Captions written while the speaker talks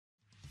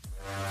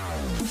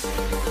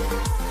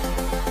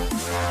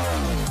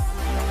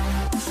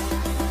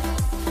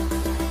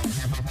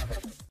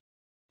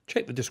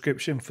Check the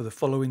description for the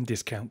following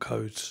discount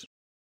codes.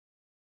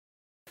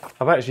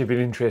 I've actually been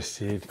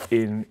interested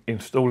in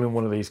installing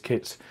one of these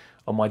kits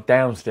on my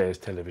downstairs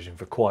television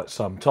for quite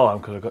some time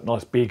because I've got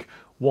nice big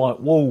white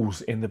walls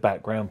in the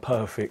background,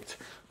 perfect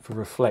for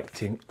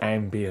reflecting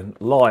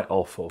ambient light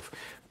off of.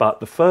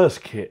 But the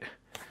first kit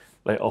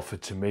they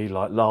offered to me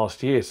like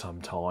last year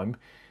sometime,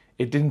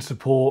 it didn't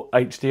support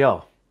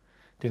HDR,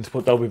 didn't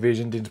support Dolby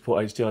Vision, didn't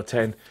support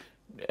HDR10,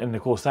 and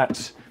of course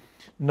that's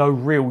no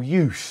real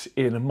use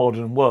in a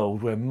modern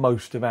world where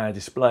most of our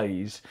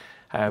displays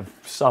have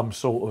some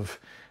sort of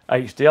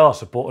HDR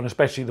support, and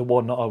especially the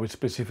one that I would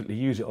specifically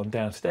use it on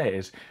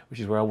downstairs,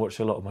 which is where I watch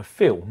a lot of my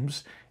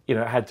films, you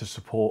know, it had to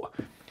support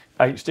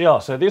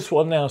HDR. So this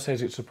one now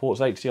says it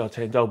supports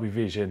HDR10, Dolby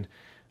Vision,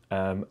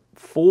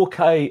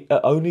 4K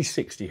at only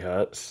 60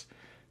 Hertz,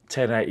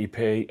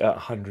 1080p at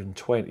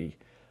 120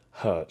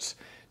 Hertz.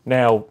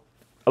 Now,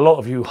 a lot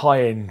of you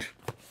high-end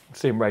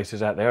sim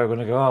racers out there are going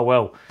to go, oh,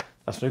 well,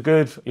 that's no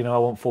good, you know, I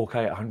want 4K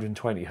at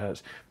 120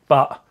 Hertz.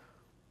 But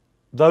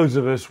those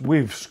of us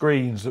with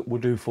screens that will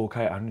do 4K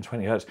at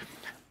 120 Hertz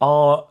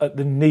are at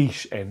the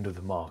niche end of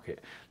the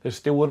market. There's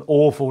still an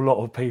awful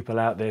lot of people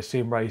out there,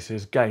 sim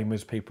racers,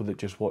 gamers, people that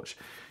just watch,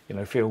 you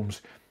know,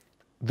 films,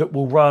 that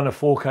will run a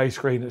 4K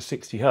screen at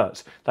 60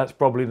 Hertz. That's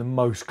probably the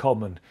most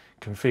common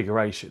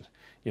configuration.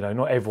 You know,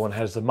 not everyone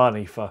has the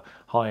money for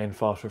high-end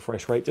fast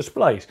refresh rate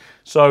displays.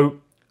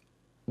 So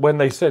when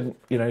they said,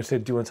 do you want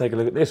to take a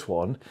look at this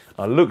one?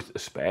 I looked at the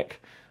spec.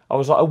 I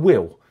was like, I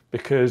will,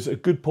 because a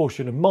good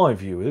portion of my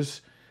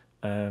viewers,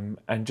 and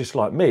just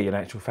like me, in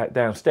actual fact,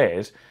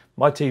 downstairs,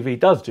 my TV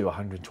does do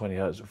 120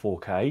 Hertz at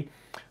 4K,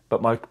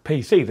 but my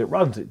PC that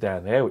runs it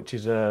down there, which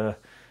is a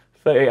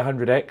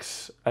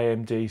 3800X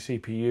AMD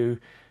CPU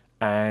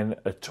and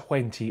a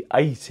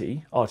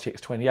 2080,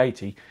 RTX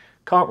 2080,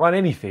 can't run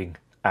anything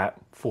at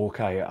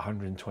 4K at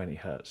 120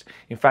 Hertz.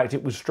 In fact,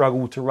 it would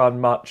struggle to run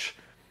much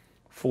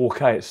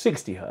 4K at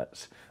 60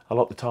 Hertz. A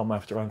lot of the time I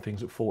have to run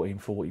things at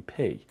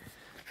 1440p.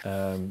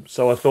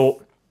 So I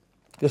thought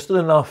there's still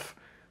enough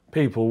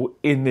people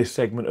in this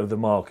segment of the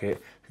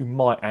market who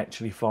might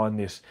actually find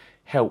this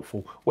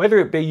helpful. Whether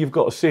it be you've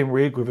got a sim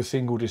rig with a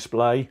single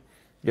display,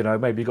 you know,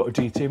 maybe you've got a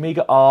GT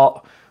Amiga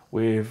Art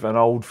with an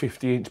old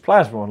 50-inch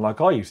plasma on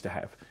like I used to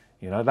have,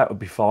 you know, that would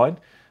be fine.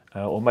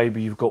 Or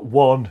maybe you've got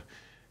one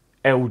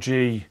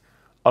LG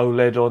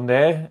OLED on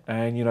there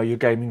and, you know, your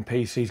gaming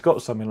PC's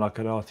got something like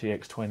an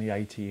RTX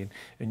 2080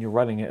 and you're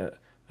running it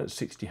at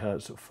 60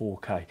 Hertz at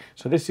 4K.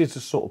 So this is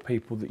the sort of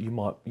people that you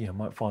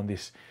might find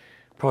this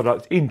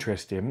product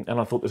interesting, and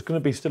I thought there's going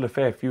to be still a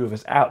fair few of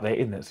us out there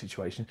in that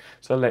situation,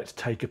 so let's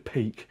take a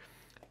peek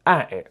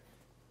at it.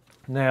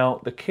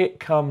 Now, the kit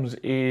comes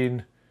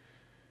in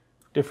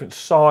different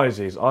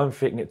sizes. I'm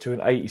fitting it to an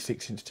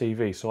 86-inch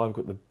TV, so I've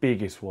got the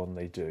biggest one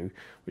they do,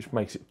 which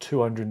makes it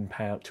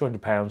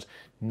 £200,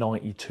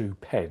 92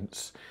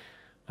 pence.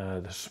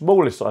 The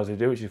smallest size they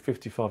do, which is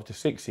 55 to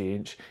 60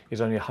 inch, is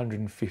only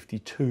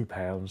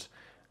 £152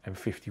 and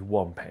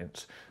 51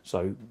 pence.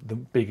 So the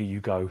bigger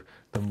you go,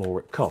 the more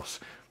it costs.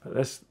 But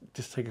let's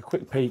just take a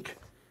quick peek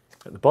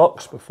at the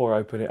box before I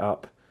open it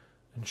up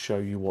and show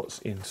you what's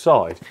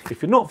inside.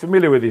 If you're not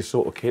familiar with these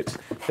sort of kits,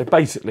 they're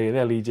basically an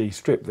LED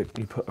strip that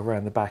you put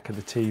around the back of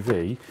the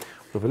TV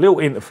with a little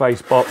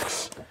interface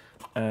box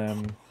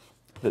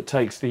that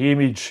takes the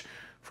image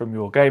from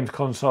your games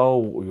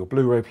console or your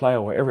Blu-ray player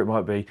or whatever it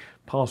might be,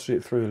 passes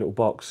it through a little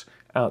box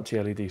out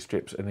to LED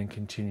strips and then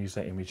continues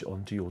that image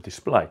onto your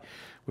display.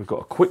 We've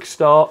got a quick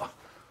start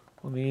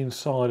on the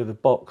inside of the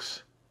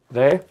box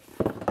there,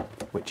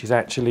 which is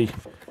actually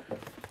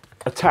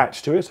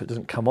attached to it so it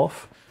doesn't come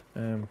off.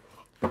 And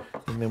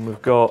then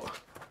we've got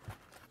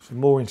some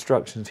more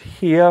instructions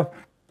here.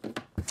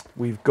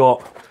 We've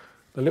got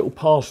the little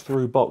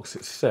pass-through box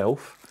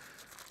itself.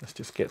 Let's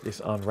just get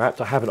this unwrapped.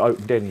 I haven't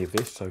opened any of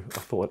this, so I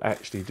thought I'd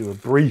actually do a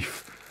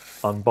brief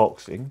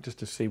unboxing just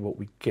to see what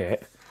we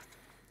get.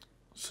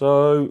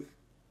 So,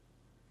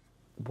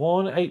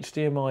 one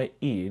HDMI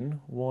in,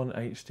 one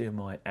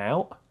HDMI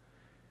out,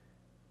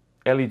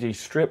 LED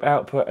strip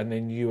output, and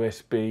then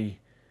USB,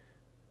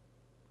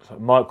 so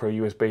micro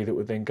USB that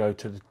would then go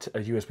to a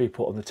USB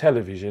port on the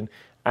television,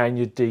 and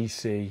your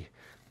DC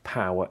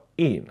power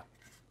in.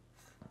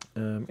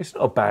 It's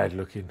not a bad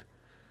looking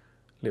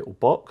little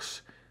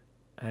box,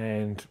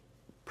 and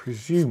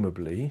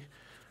presumably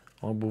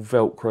I will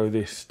Velcro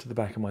this to the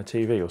back of my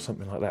TV or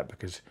something like that,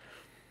 because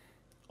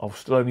I'll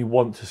still only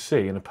want to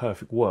see, in a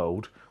perfect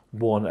world,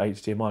 one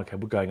HDMI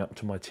cable going up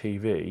to my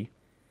TV,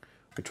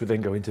 which would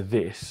then go into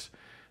this,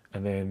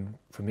 and then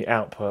from the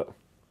output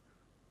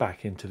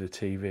back into the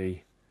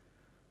TV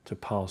to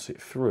pass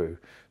it through.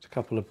 There's a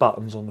couple of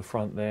buttons on the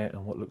front there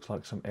and what looks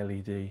like some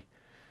LED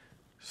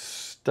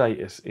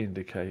status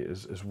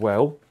indicators as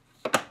well.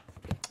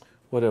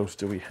 What else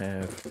do we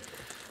have?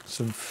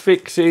 Some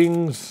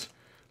fixings,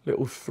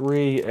 little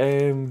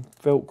 3M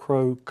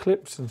Velcro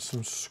clips and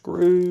some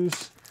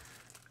screws,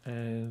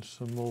 and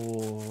some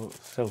more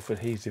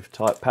self-adhesive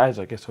type pads.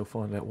 I guess I'll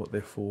find out what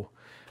they're for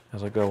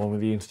as I go on with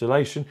the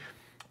installation.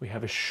 We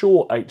have a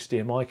short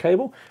HDMI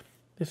cable.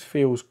 This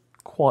feels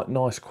quite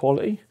nice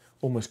quality.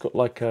 Almost got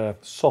like a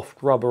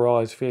soft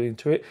rubberized feeling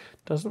to it.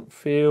 Doesn't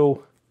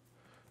feel,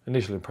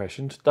 initial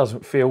impressions,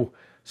 doesn't feel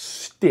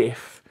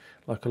stiff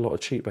like a lot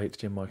of cheap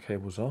HDMI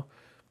cables are.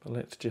 But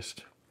let's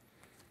just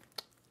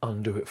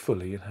undo it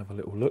fully and have a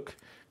little look,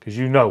 because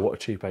you know what a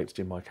cheap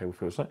HDMI cable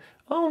feels like.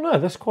 Oh no,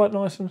 that's quite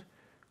nice and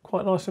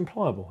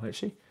pliable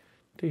actually.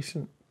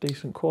 Decent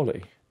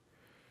quality.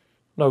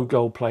 No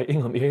gold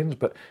plating on the ends,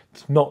 but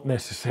it's not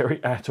necessary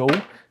at all.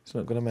 It's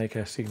not going to make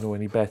our signal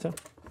any better.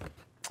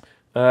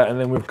 And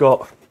then we've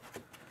got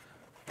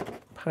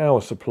power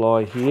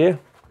supply here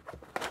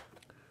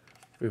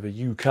with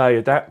a UK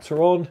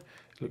adapter on.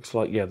 It looks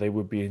like, yeah, they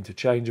would be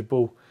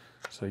interchangeable,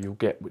 so you'll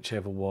get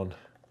whichever one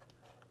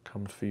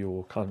comes for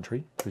your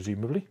country,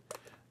 presumably.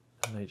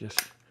 And they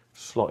just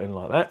slot in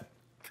like that.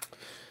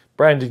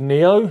 Branded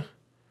Neo,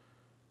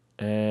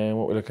 and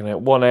what we're looking at,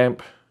 1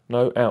 amp,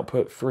 no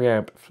output, 3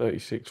 amp,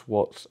 36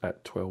 watts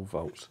at 12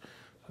 volts.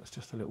 That's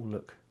just a little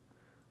look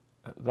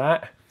at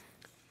that.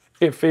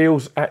 It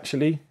feels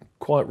actually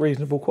quite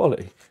reasonable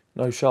quality.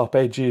 No sharp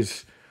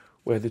edges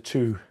where the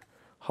two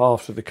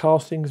halves of the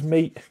castings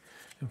meet,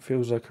 and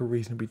feels like a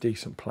reasonably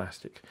decent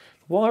plastic.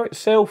 The wire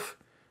itself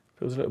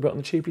feels a little bit on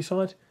the cheapy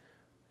side.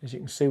 As you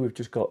can see, we've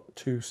just got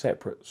two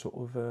separate sort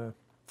of,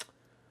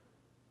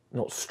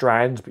 not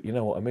strands, but you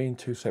know what I mean,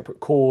 two separate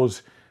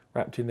cores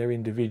wrapped in their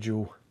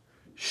individual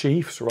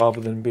sheaths rather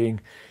than being,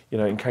 you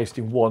know, encased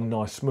in one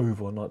nice smooth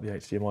one like the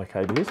HDMI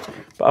cable is.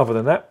 But other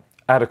than that,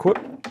 adequate.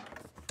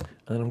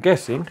 And I'm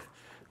guessing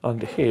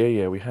under here,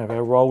 yeah, we have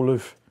our roll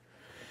of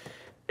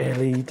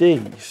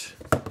LEDs.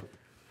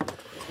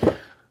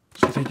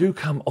 So they do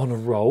come on a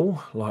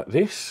roll like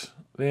this.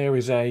 There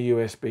is our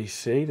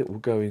USB-C that will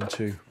go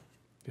into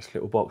this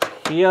little box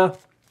here.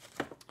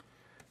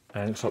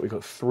 And it looks like we've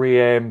got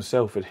 3M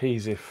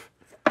self-adhesive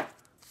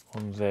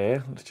on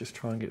there. Let's just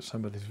try and get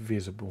some of this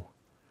visible.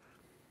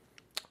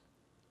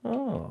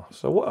 Oh,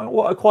 so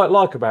what I quite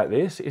like about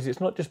this is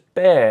it's not just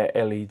bare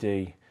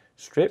LED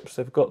strips.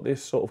 They've got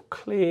this sort of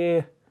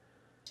clear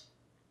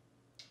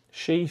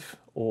sheath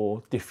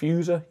or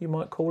diffuser, you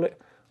might call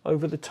it,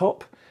 over the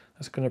top.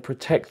 That's going to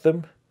protect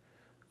them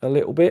a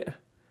little bit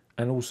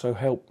and also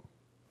help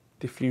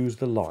diffuse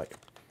the light.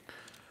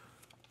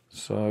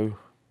 So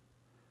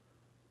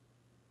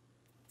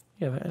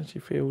yeah, that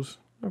actually feels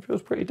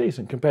pretty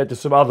decent compared to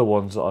some other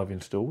ones that I've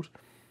installed.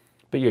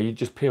 But yeah, you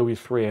just peel your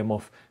 3M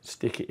off,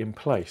 stick it in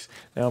place.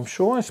 Now I'm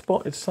sure I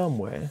spotted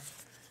somewhere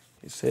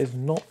it says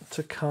not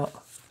to cut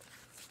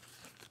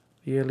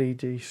the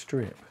LED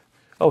strip.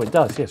 Oh, it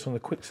does, yes, on the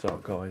quick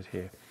start guide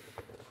here.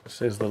 It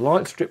says the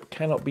light strip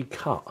cannot be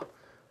cut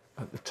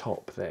at the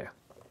top there.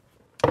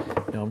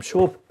 Now I'm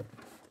sure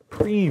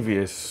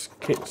previous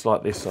kits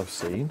like this I've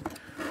seen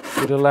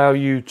would allow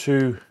you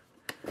to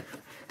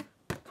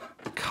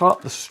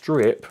cut the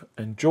strip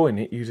and join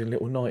it using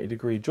little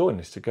 90-degree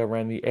joiners to go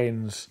around the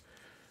ends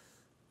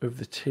of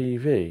the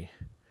TV.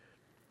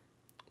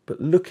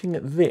 But looking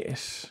at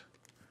this,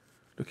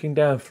 looking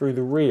down through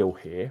the reel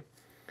here,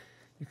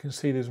 you can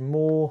see there's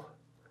more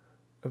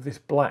of this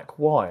black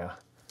wire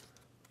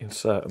in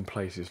certain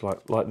places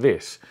like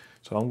this.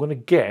 So I'm going to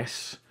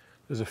guess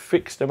there's a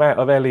fixed amount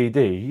of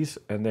LEDs,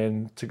 and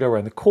then to go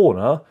around the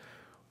corner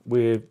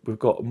we've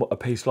got a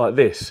piece like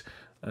this,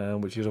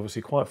 which is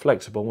obviously quite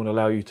flexible and will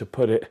allow you to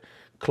put it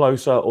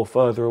closer or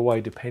further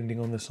away depending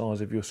on the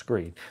size of your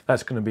screen.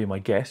 That's going to be my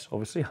guess.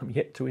 Obviously I'm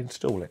yet to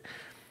install it,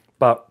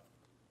 but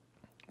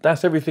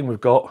that's everything we've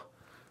got.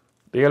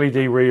 The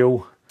LED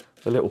reel,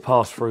 the little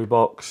pass-through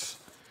box,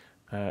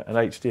 an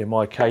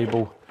HDMI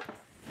cable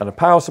and a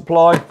power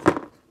supply,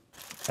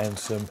 and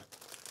some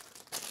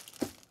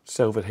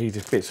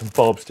self-adhesive bits and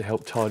bobs to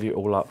help tidy it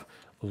all up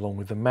along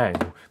with the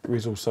manual. There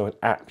is also an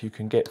app you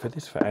can get for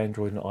this for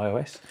Android and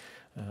iOS.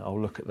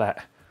 I'll look at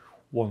that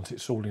once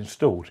it's all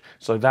installed.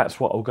 So that's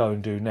what I'll go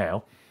and do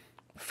now.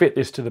 Fit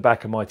this to the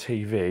back of my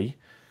TV.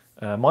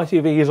 My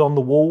TV is on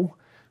the wall,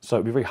 so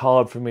it'd be very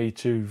hard for me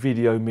to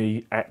video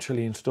me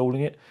actually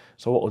installing it.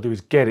 So what I'll do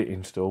is get it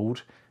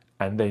installed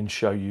and then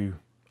show you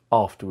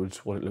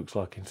afterwards what it looks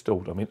like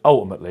installed. I mean,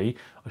 ultimately,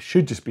 I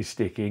should just be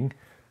sticking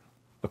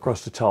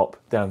across the top,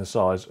 down the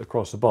sides,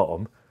 across the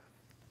bottom,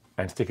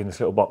 and sticking this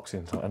little box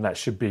in, and that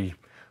should be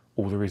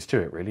all there is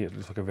to it, really. It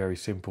looks like a very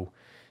simple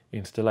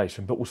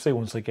installation, but we'll see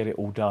once I get it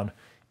all done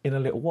in a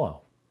little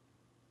while.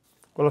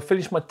 Well, I've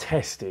finished my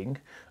testing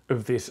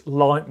of this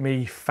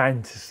Lytmi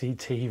Fantasy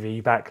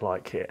TV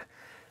backlight kit,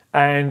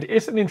 and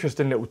it's an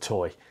interesting little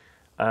toy.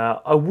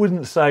 I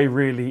wouldn't say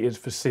really it's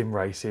for sim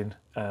racing,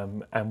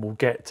 and we'll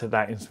get to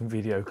that in some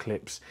video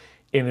clips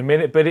in a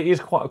minute, but it is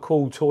quite a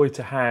cool toy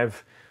to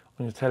have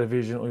on your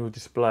television or your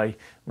display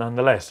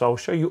nonetheless. So I'll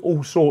show you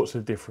all sorts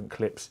of different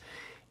clips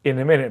in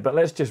a minute, but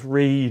let's just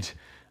read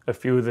a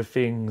few of the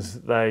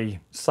things they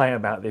say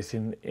about this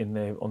on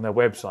their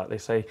website. They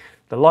say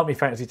the Lytmi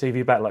Fantasy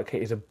TV backlight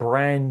kit is a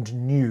brand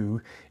new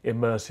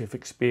immersive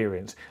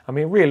experience. I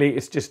mean, really,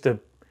 it's just an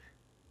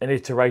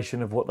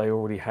iteration of what they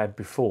already had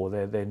before,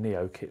 their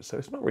Neo kit, so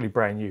it's not really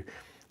brand new.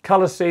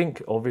 Color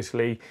sync,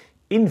 obviously,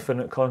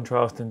 infinite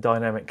contrast and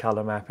dynamic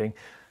color mapping.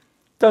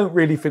 Don't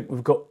really think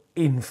we've got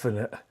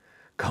infinite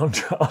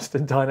contrast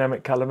and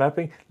dynamic color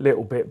mapping.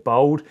 Little bit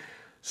bold.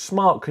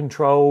 Smart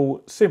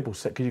control, simple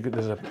set, because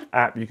there's an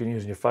app you can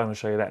use on your phone. I'll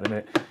show you that in a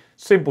minute.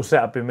 Simple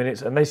setup in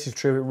minutes, and this is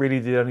true. It really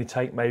did only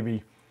take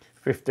maybe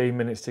 15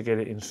 minutes to get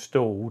it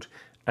installed,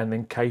 and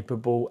then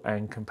capable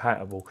and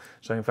compatible.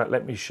 So in fact,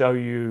 let me show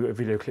you a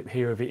video clip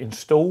here of it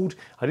installed.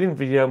 I didn't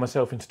video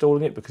myself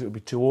installing it because it would be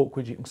too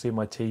awkward. You can see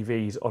my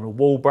TV's on a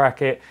wall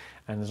bracket,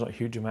 and there's not a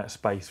huge amount of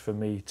space for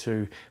me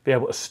to be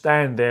able to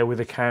stand there with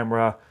a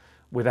camera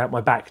without my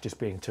back just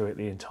being to it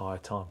the entire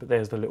time. But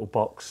there's the little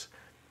box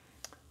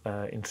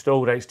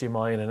installed,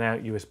 HDMI in and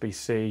out,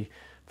 USB-C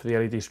for the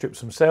LED strips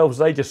themselves.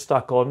 They just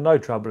stuck on, no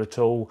trouble at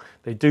all.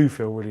 They do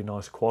feel really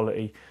nice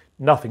quality.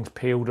 Nothing's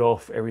peeled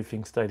off,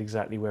 everything stayed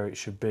exactly where it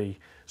should be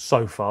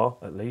so far,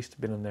 at least.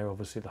 Been on there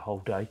obviously the whole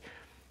day.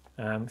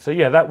 So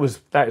yeah, that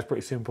is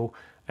pretty simple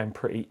and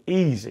pretty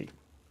easy.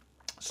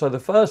 So the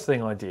first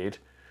thing I did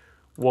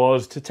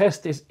was to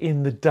test this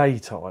in the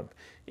daytime.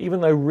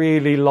 Even though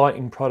really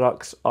lighting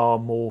products are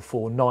more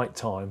for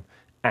nighttime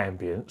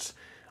ambience,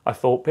 I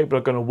thought people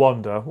are going to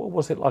wonder, what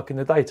was it like in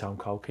the daytime,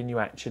 Cole? Can you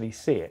actually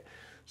see it?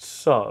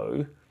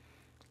 So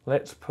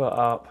let's put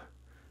up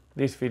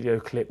this video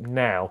clip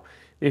now.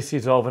 This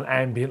is of an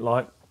ambient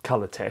light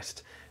colour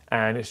test,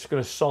 and it's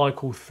going to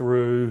cycle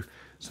through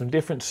some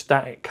different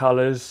static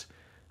colours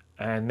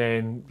and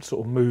then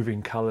sort of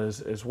moving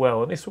colours as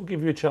well. And this will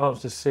give you a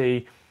chance to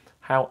see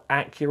how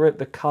accurate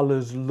the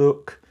colours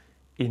look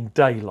in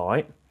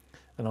daylight.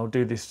 And I'll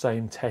do this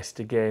same test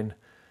again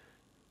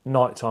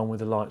nighttime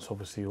with the lights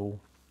obviously all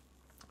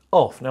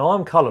off. Now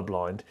I'm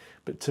colourblind,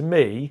 but to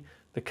me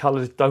the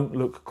colours don't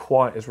look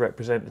quite as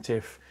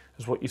representative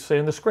as what you see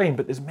on the screen,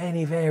 but there's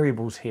many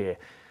variables here.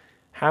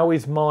 How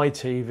is my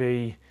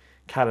TV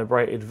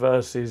calibrated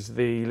versus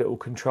the little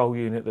control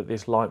unit that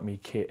this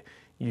Lytmi kit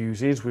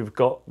uses? We've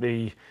got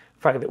the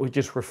fact that we're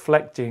just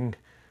reflecting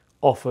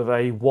off of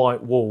a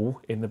white wall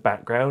in the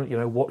background. You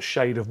know, what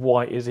shade of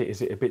white is it?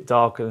 Is it a bit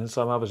darker than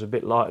some others, a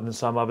bit lighter than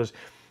some others?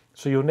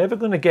 So you're never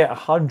going to get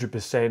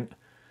 100%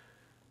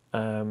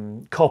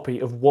 copy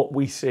of what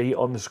we see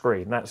on the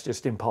screen. That's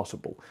just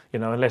impossible, you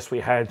know, unless we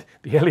had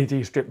the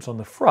LED strips on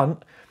the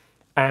front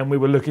and we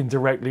were looking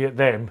directly at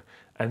them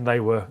and they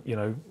were, you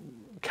know,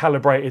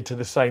 calibrated to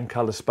the same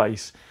color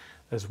space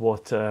as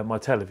what my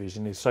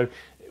television is. So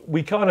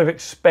we kind of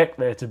expect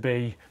there to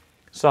be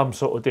some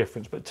sort of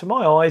difference, but to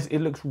my eyes it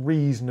looks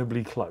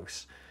reasonably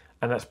close,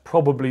 and that's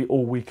probably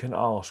all we can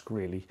ask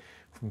really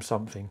from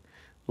something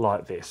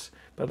like this.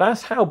 But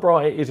that's how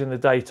bright it is in the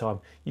daytime.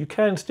 You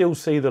can still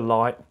see the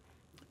light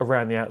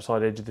around the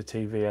outside edge of the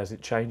TV as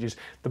it changes.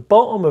 The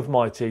bottom of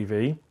my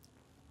TV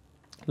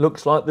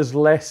looks like there's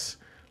less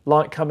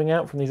light coming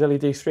out from these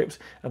LED strips,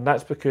 and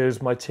that's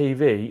because my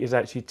TV is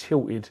actually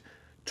tilted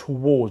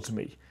towards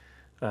me,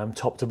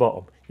 top to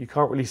bottom. You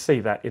can't really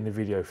see that in the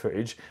video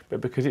footage, but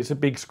because it's a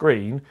big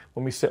screen,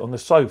 when we sit on the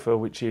sofa,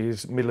 which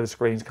is middle of the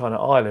screen's kind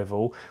of eye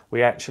level,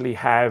 we actually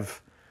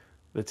have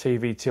the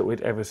TV tilted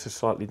ever so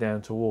slightly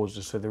down towards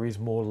us, so there is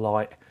more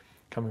light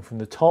coming from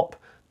the top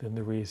than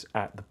there is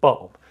at the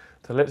bottom.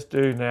 So let's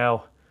do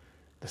now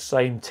the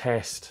same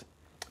test,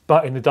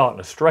 but in the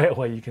darkness. Straight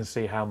away you can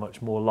see how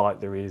much more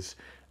light there is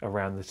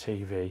around the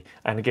TV,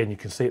 and again you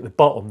can see at the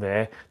bottom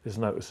there's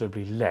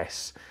noticeably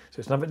less. So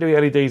it's nothing to do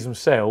with LEDs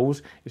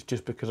themselves, it's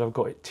just because I've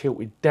got it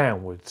tilted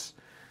downwards.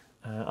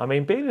 I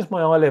mean, being as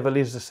my eye level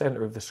is the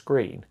centre of the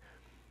screen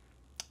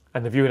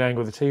and the viewing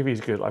angle of the TV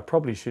is good, I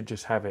probably should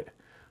just have it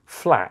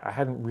flat. I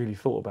hadn't really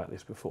thought about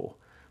this before,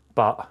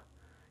 but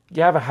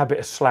you have a habit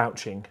of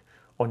slouching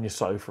on your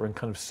sofa and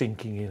kind of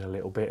sinking in a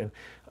little bit. And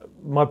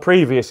my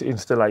previous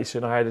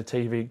installation, I had a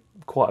TV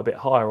quite a bit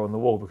higher on the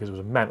wall because there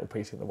was a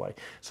mantelpiece in the way,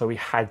 so we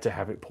had to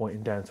have it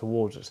pointing down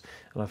towards us,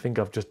 and I think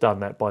I've just done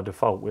that by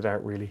default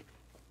without really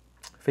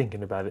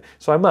thinking about it.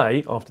 So I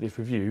may, after this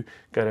review,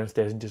 go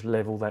downstairs and just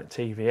level that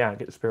TV out,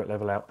 get the spirit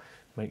level out,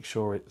 make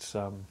sure it's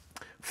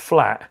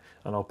flat,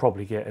 and I'll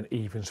probably get an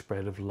even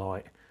spread of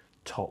light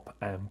top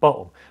and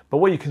bottom. But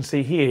what you can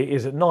see here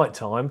is at night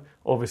time,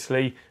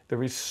 obviously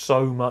there is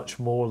so much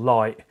more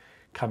light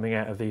coming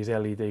out of these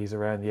LEDs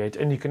around the edge,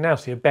 and you can now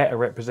see a better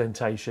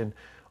representation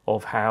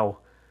of how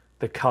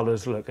the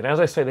colours look. And as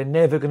I say, they're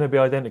never going to be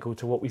identical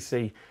to what we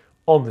see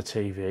on the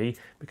TV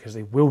because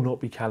they will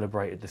not be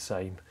calibrated the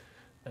same.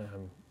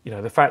 You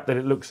know, the fact that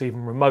it looks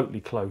even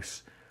remotely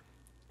close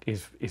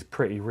is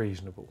pretty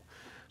reasonable.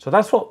 So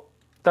that's what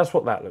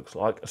that looks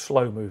like, a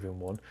slow moving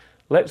one.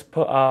 Let's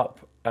put up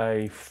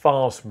a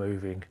fast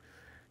moving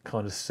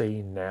kind of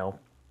scene now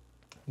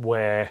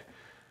where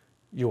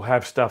you'll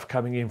have stuff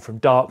coming in from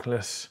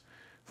darkness,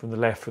 from the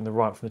left, from the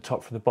right, from the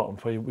top, from the bottom.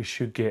 So we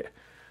should get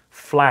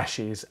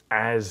flashes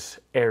as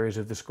areas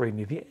of the screen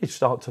near the edge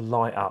start to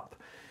light up.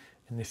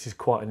 And this is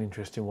quite an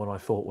interesting one, I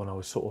thought, when I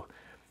was sort of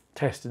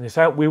testing this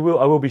out. I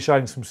will be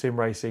showing some sim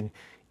racing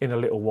in a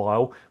little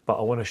while, but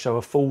I want to show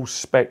a full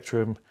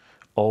spectrum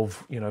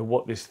of, you know,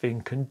 what this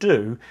thing can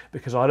do,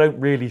 because I don't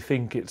really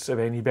think it's of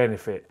any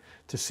benefit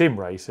to sim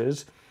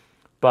racers,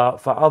 But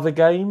for other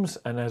games,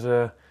 and as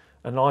a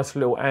nice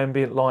little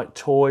ambient light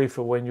toy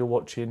for when you're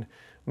watching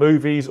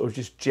movies or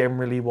just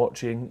generally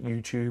watching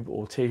YouTube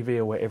or TV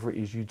or whatever it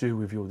is you do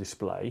with your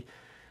display,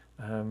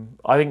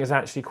 I think it's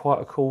actually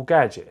quite a cool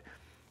gadget.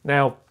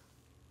 Now,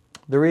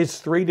 there is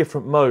 3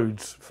 different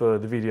modes for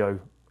the video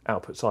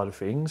output side of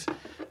things.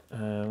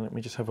 Let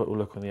me just have a little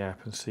look on the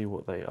app and see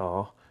what they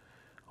are.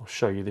 I'll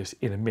show you this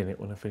in a minute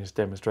when I finish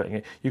demonstrating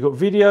it. You've got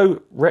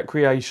video,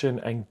 recreation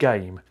and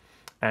game.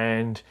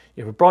 And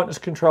you have a brightness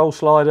control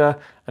slider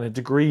and a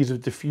degrees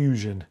of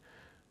diffusion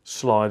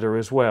slider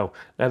as well.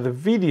 Now the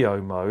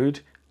video mode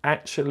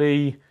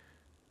actually,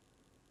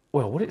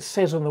 well, what it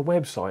says on the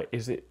website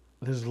is that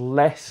there's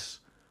less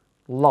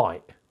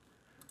light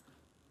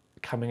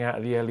coming out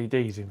of the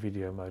LEDs in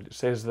video mode. It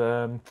says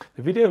the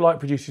video light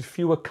produces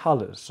fewer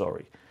colours,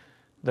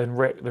 than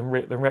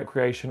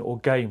recreation or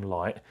game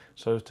light,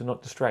 so as to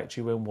not distract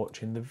you when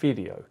watching the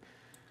video.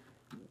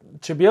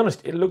 To be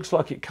honest, it looks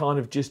like it kind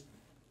of just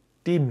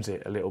dims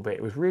it a little bit.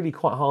 It was really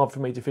quite hard for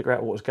me to figure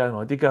out what was going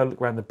on. I did go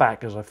look around the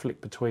back as I flicked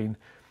between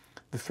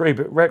the 3,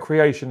 but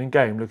recreation and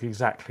game look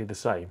exactly the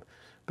same.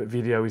 But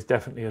video is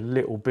definitely a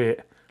little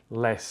bit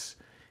less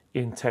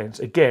intense.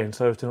 Again,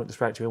 so as to not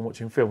distract you when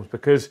watching films,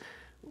 because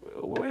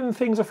when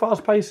things are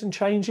fast-paced and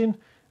changing,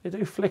 they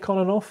do flick on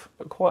and off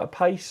at quite a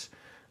pace,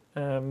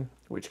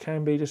 which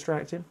can be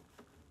distracting.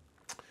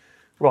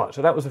 Right,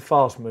 so that was a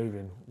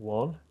fast-moving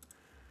one.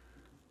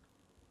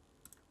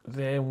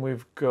 Then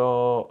we've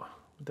got,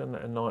 we've done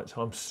that at night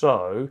time,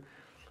 so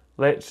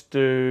let's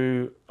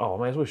do, oh,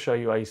 I may as well show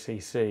you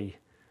ACC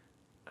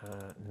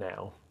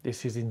now.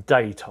 This is in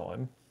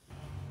daytime.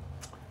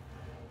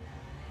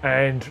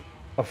 And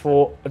I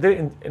thought, I did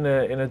it in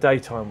a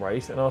daytime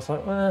race, and I was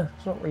like, well,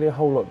 there's not really a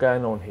whole lot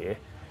going on here.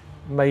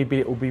 Maybe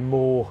it will be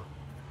more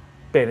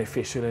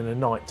beneficial in a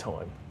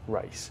nighttime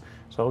race.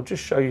 So I'll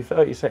just show you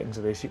 30 seconds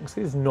of this. You can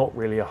see there's not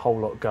really a whole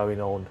lot going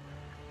on,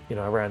 you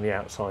know, around the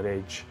outside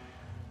edge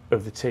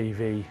of the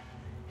TV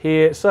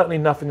here. Certainly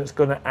nothing that's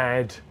going to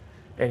add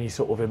any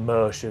sort of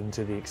immersion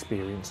to the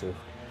experience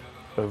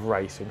of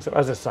racing. So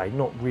as I say,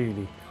 not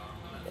really,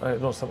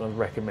 not something I'd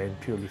recommend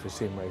purely for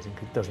sim racing,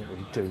 because it doesn't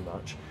really do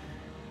much.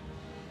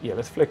 Yeah,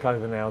 let's flick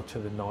over now to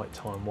the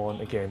nighttime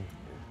one. Again,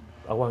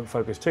 I won't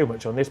focus too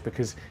much on this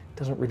because it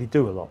doesn't really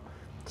do a lot.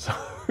 So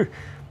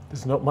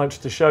there's not much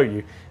to show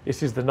you.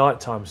 This is the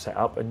nighttime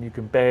setup, and you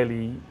can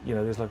barely, you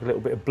know, there's like a little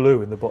bit of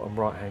blue in the bottom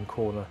right-hand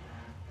corner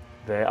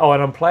there. Oh,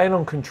 and I'm playing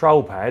on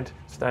control pad,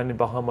 standing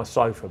behind my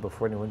sofa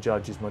before anyone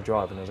judges my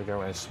driving as I go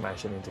around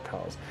smashing into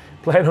cars.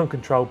 Playing on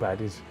control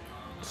pad is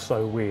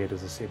so weird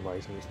as a sim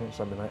racer. It's not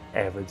something I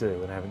ever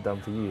do and haven't done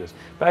for years.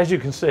 But as you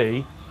can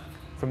see,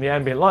 from the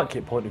ambient light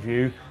kit point of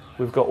view,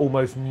 we've got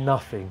almost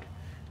nothing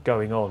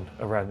going on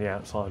around the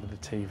outside of the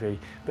TV.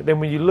 But then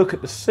when you look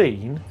at the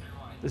scene,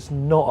 there's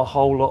not a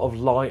whole lot of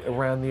light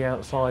around the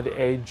outside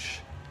edge,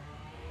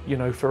 you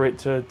know, for it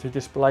to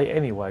display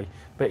anyway.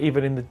 But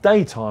even in the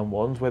daytime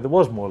ones, where there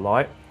was more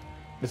light,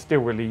 there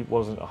still really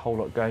wasn't a whole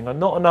lot going on.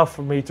 Not enough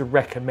for me to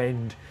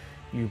recommend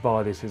you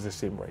buy this as a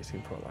sim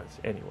racing product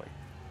anyway.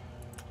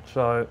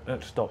 So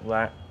let's stop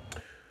that.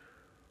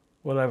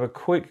 We'll have a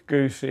quick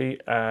goosey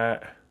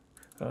at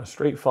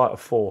Street Fighter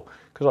 4,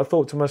 because I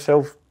thought to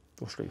myself,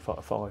 or Street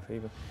Fighter 5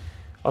 even,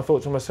 I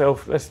thought to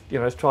myself, let's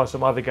try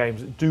some other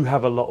games that do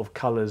have a lot of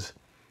colours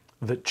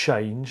that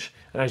change.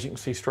 And as you can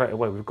see straight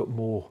away, we've got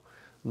more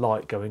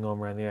light going on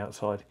around the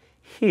outside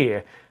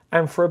here.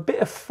 And for a bit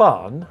of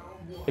fun,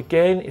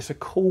 again, it's a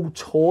cool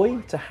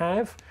toy to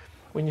have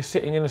when you're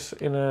sitting in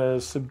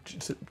a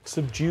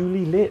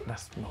subduely lit,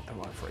 that's not the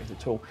right phrase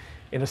at all,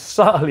 in a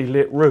subtly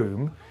lit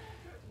room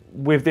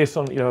with this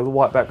on, you know, the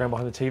white background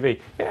behind the TV.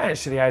 It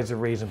actually adds a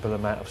reasonable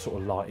amount of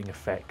sort of lighting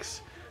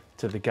effects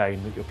to the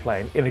game that you're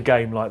playing in a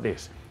game like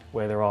this,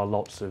 where there are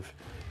lots of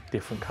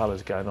different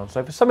colours going on.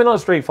 So for something like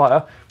Street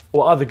Fighter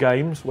or other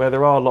games where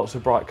there are lots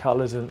of bright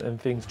colours and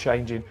things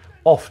changing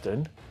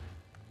often,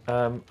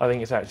 I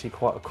think it's actually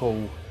quite a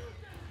cool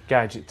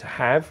gadget to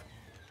have.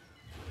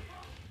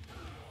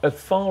 As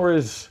far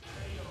as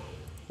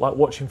like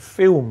watching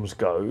films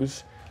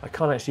goes, I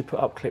can't actually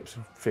put up clips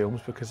of films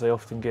because they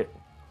often get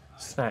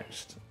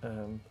snatched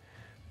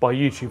by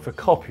YouTube for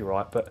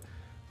copyright, but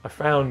I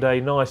found a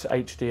nice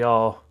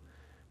HDR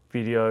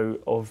video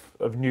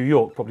of New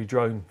York, probably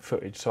drone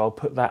footage, so I'll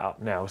put that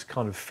up now. It's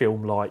kind of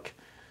film-like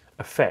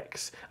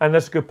effects, and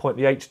that's a good point.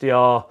 The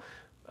HDR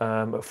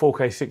at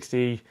 4K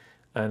 60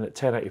 and at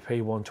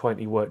 1080p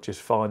 120 worked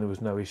just fine. There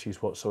was no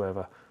issues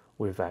whatsoever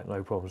with that,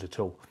 no problems at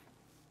all.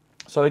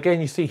 So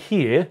again, you see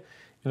here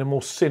in a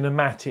more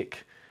cinematic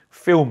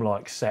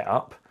film-like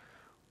setup,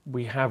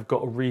 we have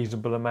got a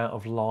reasonable amount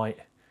of light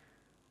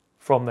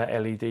from that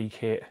LED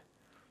kit,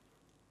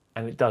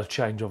 and it does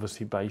change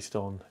obviously based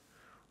on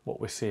what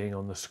we're seeing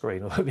on the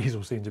screen, although these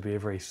all seem to be a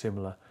very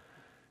similar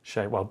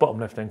shape. Well, bottom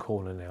left-hand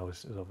corner now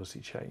has obviously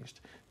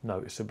changed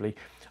noticeably.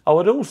 I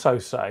would also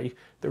say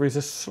there is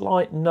a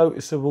slight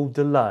noticeable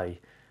delay.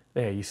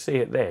 There, you see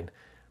it then.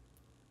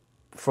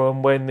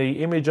 From when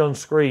the image on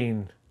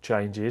screen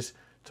changes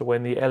to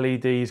when the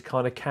LEDs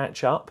kind of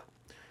catch up.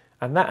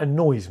 and that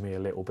annoys me a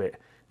little bit.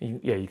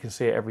 Yeah, you can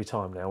see it every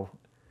time now.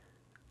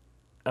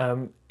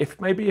 If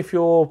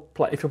you're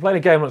playing a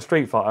game like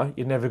Street Fighter,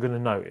 you're never going to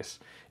notice.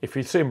 If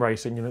you're sim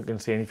racing, you're not going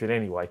to see anything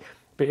anyway.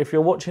 But if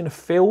you're watching a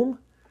film,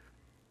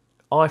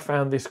 I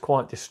found this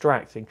quite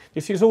distracting.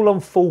 This is all on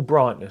full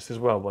brightness as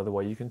well, by the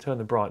way. You can turn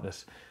the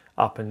brightness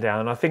up and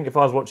down. I think if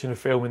I was watching a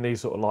film in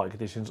these sort of light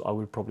conditions, I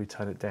would probably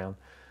turn it down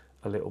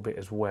a little bit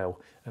as well,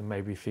 and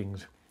maybe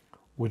things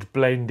would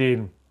blend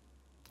in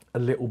a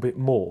little bit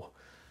more.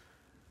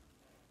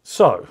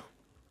 So,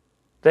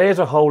 there's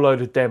a whole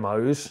load of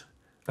demos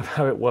of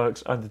how it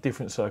works under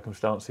different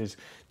circumstances,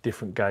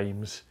 different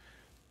games,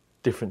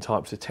 different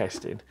types of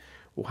testing.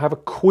 We'll have a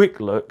quick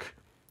look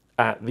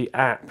at the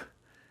app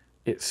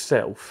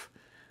itself.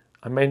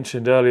 I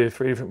mentioned earlier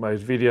 3 different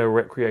modes: video,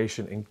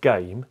 recreation and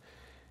game.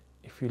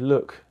 If you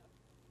look,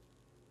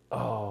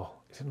 oh,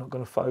 is it not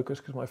going to focus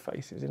because my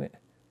face is in it?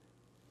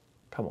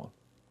 Come on.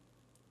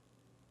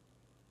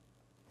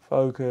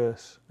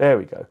 Focus. There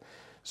we go.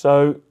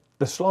 So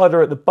the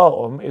slider at the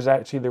bottom is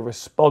actually the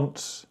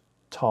response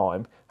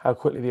time, how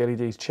quickly the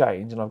LEDs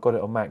change, and I've got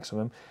it on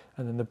maximum.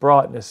 And then the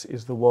brightness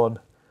is the one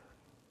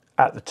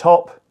at the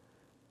top,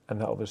 and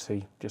that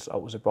obviously just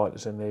alters the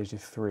brightness, and there's your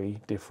 3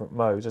 different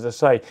modes. As I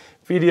say,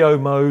 video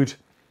mode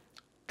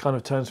kind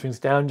of turns things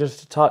down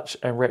just a touch,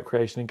 and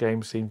recreation and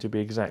games seem to be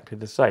exactly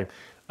the same.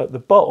 At the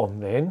bottom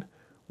then,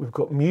 we've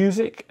got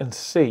music and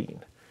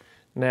scene.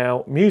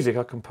 Now, music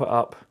I can put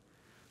up,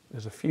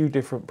 there's a few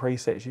different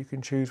presets you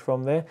can choose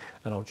from there,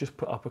 and I'll just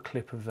put up a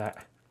clip of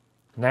that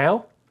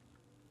now.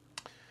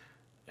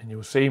 And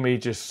you'll see me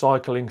just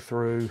cycling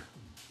through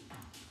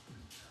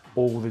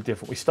all the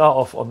different... We start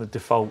off on the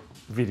default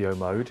video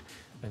mode,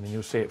 and then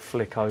you'll see it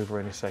flick over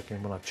in a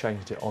second when I've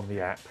changed it on the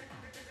app.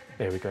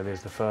 There we go,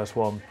 there's the first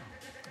one.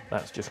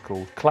 That's just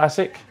called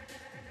Classic.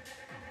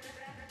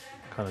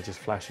 Kind of just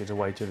flashes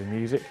away to the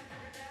music.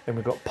 Then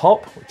we've got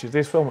Pop, which is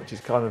this one, which is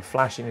kind of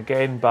flashing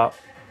again, but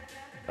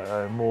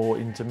more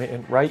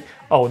intermittent rate.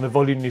 Oh, and the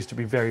volume needs to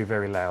be very,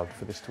 very loud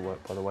for this to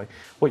work, by the way.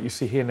 What you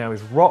see here now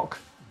is rock,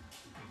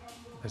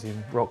 as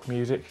in rock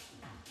music.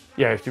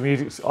 Yeah, if your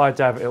music's, I had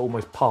to have it at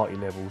almost party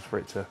levels for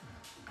it to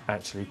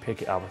actually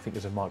pick it up. I think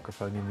there's a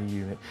microphone in the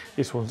unit.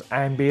 This one's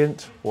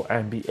ambient, or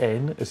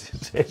ambient, as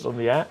it says on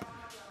the app.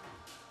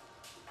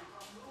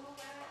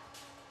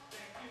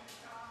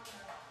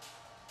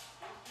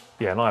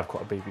 Yeah, and I have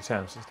quite a beefy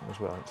sound system as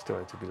well, and it's still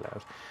had to be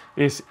loud.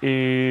 This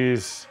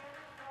is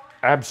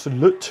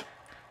Absolute,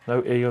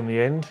 no E on the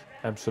end,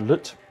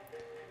 Absolute.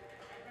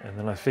 And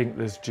then I think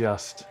there's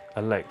just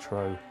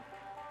Electro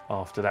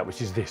after that,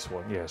 which is this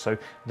one, yeah. So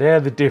they're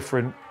the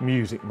different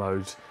music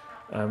modes.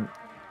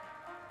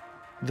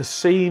 The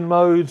scene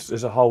modes,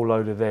 there's a whole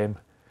load of them,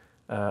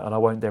 and I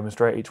won't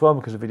demonstrate each one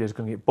because the video's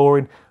going to get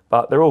boring,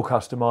 but they're all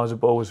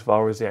customizable as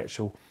far as the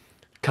actual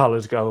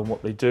colours go and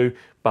what they do.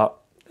 But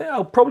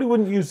I probably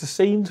wouldn't use the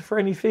scenes for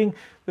anything.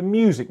 The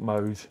music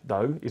mode,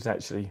 though, is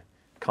actually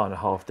kind of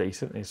half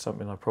decent. It's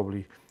something I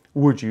probably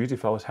would use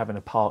if I was having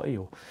a party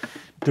or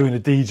doing a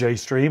DJ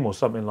stream or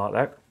something like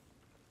that.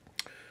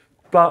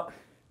 But,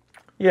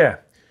 yeah,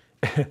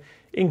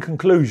 in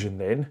conclusion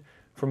then,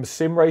 from a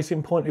sim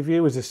racing point of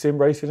view, as a sim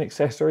racing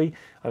accessory,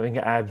 I think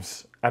it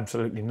adds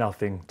absolutely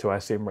nothing to our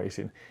sim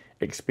racing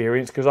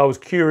experience, because I was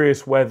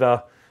curious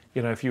whether,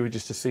 you know, if you were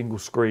just a single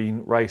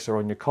screen racer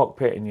on your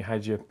cockpit and you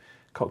had your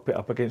cockpit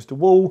up against a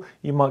wall,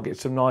 you might get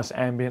some nice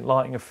ambient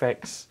lighting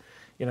effects,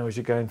 you know, as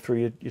you're going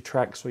through your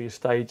tracks or your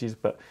stages,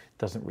 but it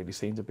doesn't really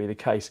seem to be the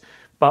case.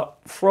 But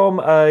from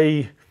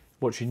a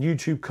watching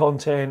YouTube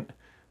content,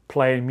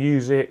 playing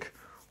music,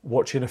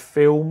 watching a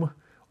film,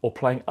 or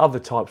playing other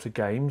types of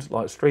games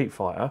like Street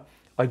Fighter,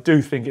 I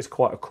do think it's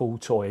quite a cool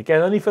toy.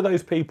 Again, only for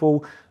those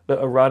people that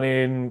are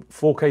running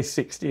 4K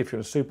 60, if you're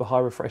on a super high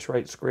refresh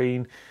rate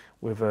screen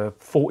with a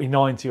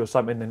 4090 or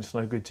something, then it's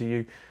no good to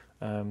you.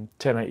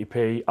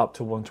 1080p up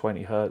to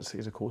 120 Hz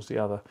is of course the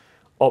other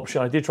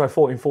option. I did try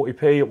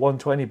 1440p at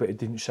 120, but it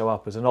didn't show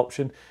up as an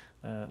option.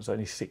 It was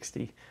only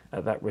 60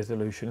 at that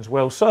resolution as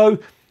well. So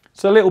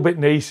it's a little bit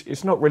niche.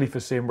 It's not really for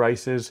sim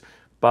racers,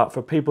 but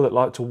for people that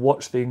like to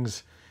watch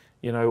things,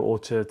 you know, or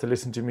to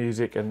listen to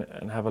music and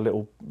have a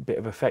little bit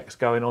of effects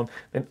going on,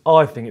 then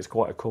I think it's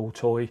quite a cool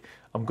toy.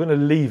 I'm going to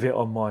leave it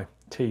on my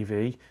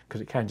TV because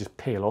it can just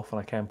peel off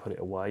and I can put it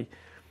away.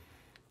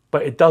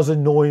 But it does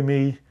annoy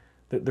me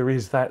that there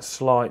is that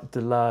slight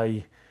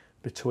delay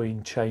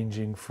between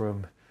changing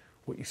from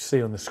what you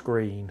see on the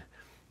screen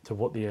to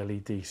what the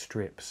LED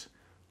strips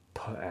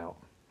put out.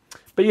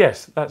 But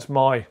yes, that's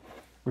my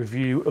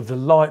review of the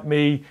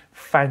Lytmi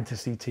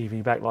Fantasy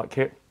TV backlight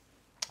kit.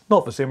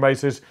 Not for sim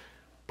racers,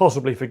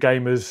 possibly for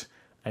gamers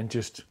and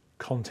just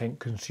content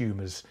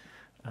consumers,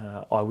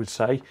 I would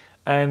say.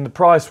 And the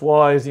price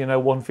wise, you know,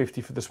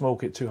 150 for the small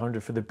kit,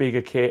 200 for the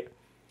bigger kit.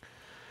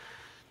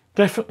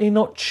 Definitely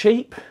not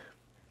cheap.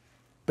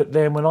 But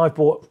then when I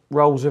bought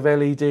rolls of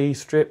LED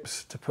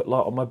strips to put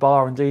like on my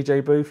bar and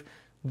DJ booth,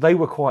 They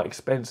were quite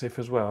expensive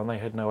as well, and they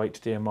had no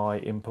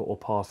HDMI input or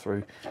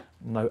pass-through,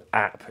 no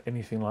app,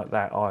 anything like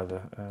that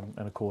either.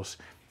 And of course,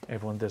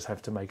 everyone does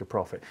have to make a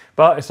profit.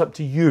 But it's up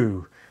to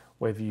you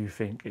whether you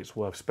think it's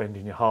worth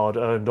spending your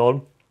hard-earned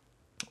on,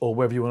 or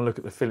whether you want to look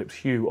at the Philips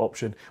Hue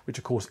option, which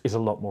of course is a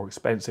lot more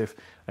expensive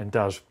and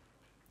does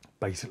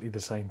basically the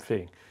same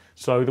thing.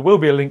 So there will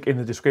be a link in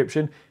the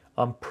description.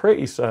 I'm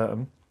pretty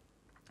certain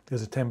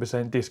there's a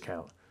 10%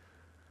 discount.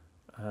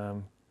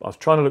 I was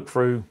trying to look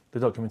through the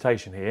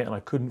documentation here and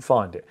I couldn't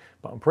find it,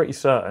 but I'm pretty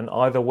certain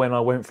either when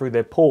I went through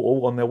their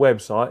portal on their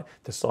website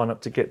to sign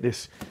up to get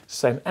this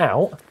sent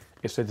out,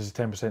 it said there's a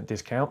 10%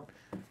 discount,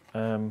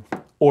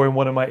 or in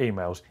one of my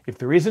emails. If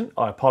there isn't,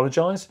 I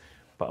apologise,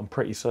 but I'm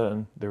pretty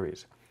certain there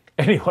is.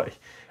 Anyway,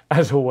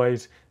 as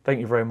always, thank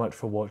you very much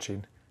for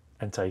watching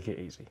and take it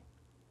easy.